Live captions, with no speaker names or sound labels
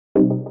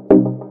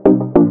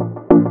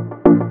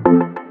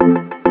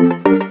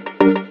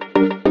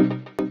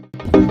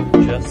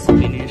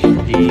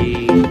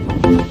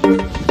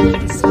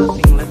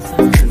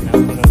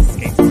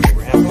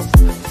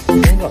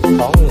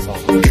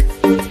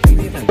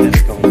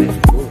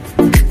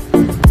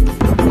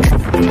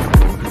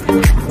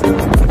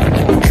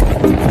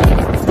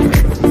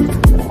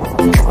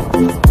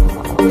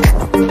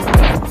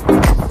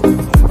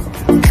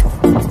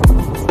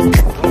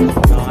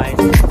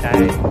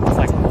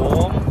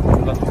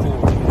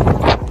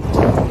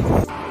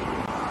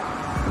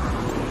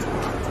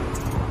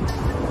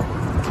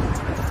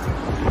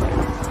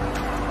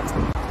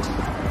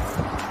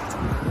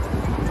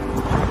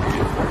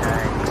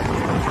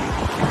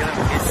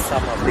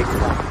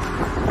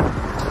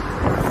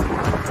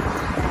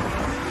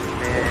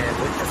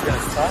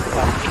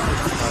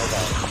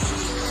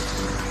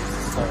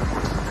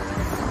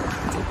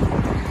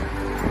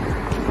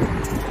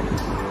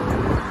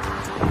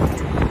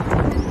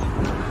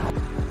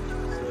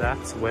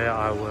where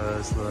I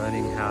was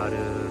learning how to,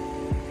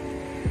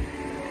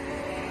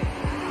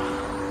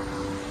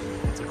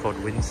 what's it called,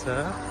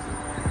 windsurf.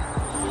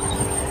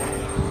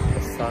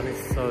 The sun is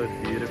so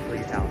beautifully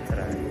out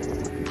today.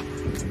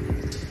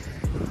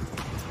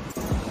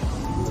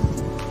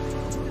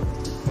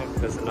 Look,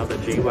 there's another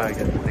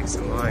G-Wagon next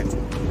to mine.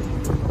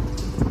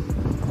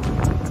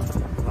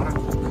 A lot of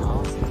cool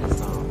cars in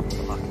this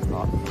parking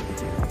lot.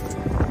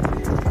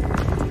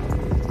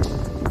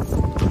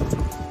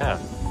 Yeah,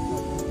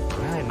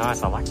 really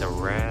nice. I like the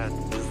red.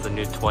 This is the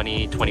new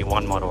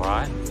 2021 model,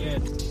 right? Yeah.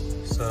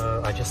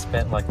 So I just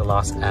spent like the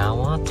last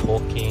hour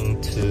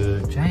talking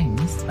to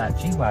James, that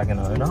G-Wagon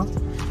owner,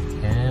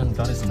 and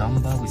got his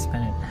number. We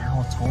spent an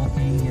hour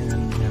talking,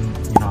 and you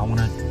know, I want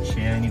to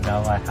share any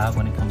value I have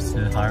when it comes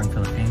to hiring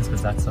Philippines,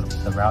 because that's sort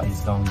of the route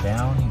he's going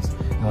down. He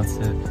wants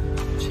to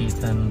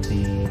cheapen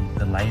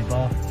the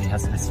labor. He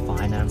has this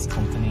finance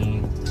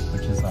company,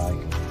 which is like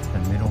the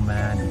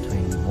middleman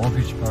between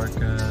mortgage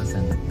brokers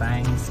and the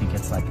banks. He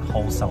gets like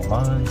wholesale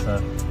loans,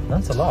 so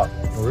learns a lot.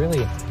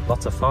 Really,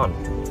 lots of fun.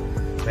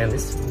 Man,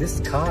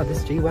 this car,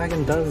 this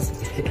G-Wagon does,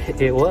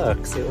 it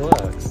works, it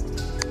works.